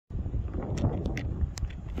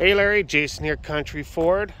Hey Larry, Jason here, Country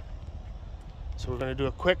Ford. So we're going to do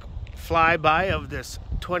a quick flyby of this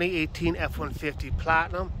 2018 F150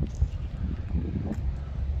 Platinum.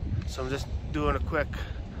 So I'm just doing a quick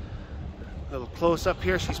little close-up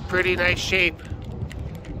here. She's pretty nice shape.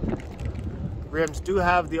 Rims do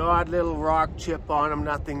have the odd little rock chip on them,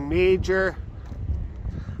 nothing major.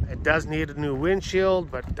 It does need a new windshield,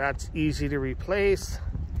 but that's easy to replace.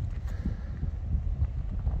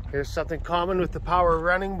 Here's something common with the power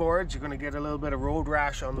running boards. You're going to get a little bit of road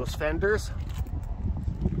rash on those fenders.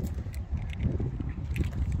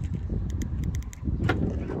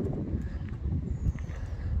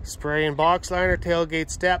 Spray and box liner, tailgate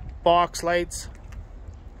step, box lights.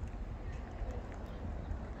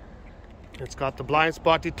 It's got the blind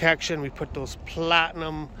spot detection. We put those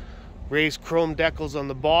platinum raised chrome decals on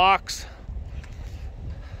the box.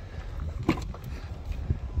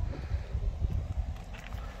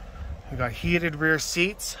 We got heated rear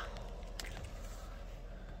seats,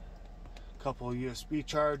 a couple of USB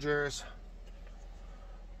chargers,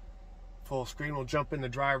 full screen. Will jump in the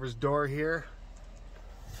driver's door here.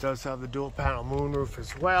 It does have the dual panel moonroof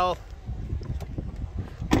as well.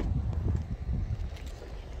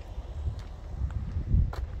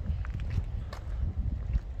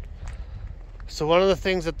 So one of the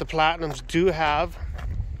things that the Platinums do have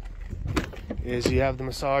is you have the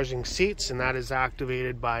massaging seats, and that is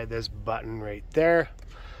activated by this button right there.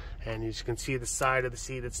 And as you can see, the side of the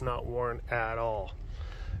seat, it's not worn at all.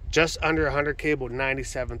 Just under 100K, about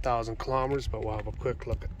 97,000 kilometers, but we'll have a quick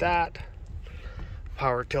look at that.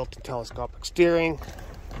 Power tilt and telescopic steering.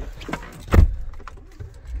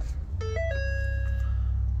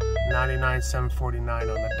 99,749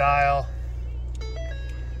 on the dial.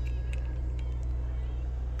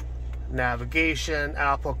 Navigation,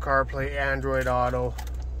 Apple CarPlay, Android Auto.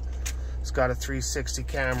 It's got a 360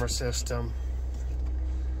 camera system.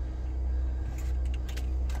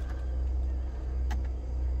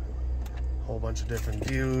 Whole bunch of different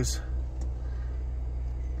views.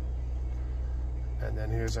 And then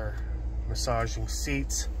here's our massaging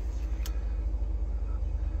seats.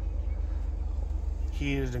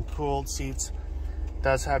 Heated and cooled seats. It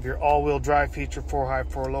does have your all-wheel drive feature, 4 high,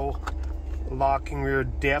 4 low. Locking rear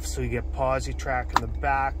diff, so you get posi track in the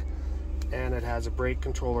back, and it has a brake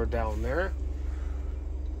controller down there.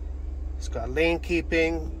 It's got lane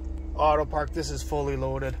keeping, auto park. This is fully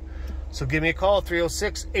loaded. So give me a call,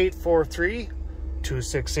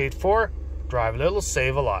 306-843-2684. Drive a little,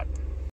 save a lot.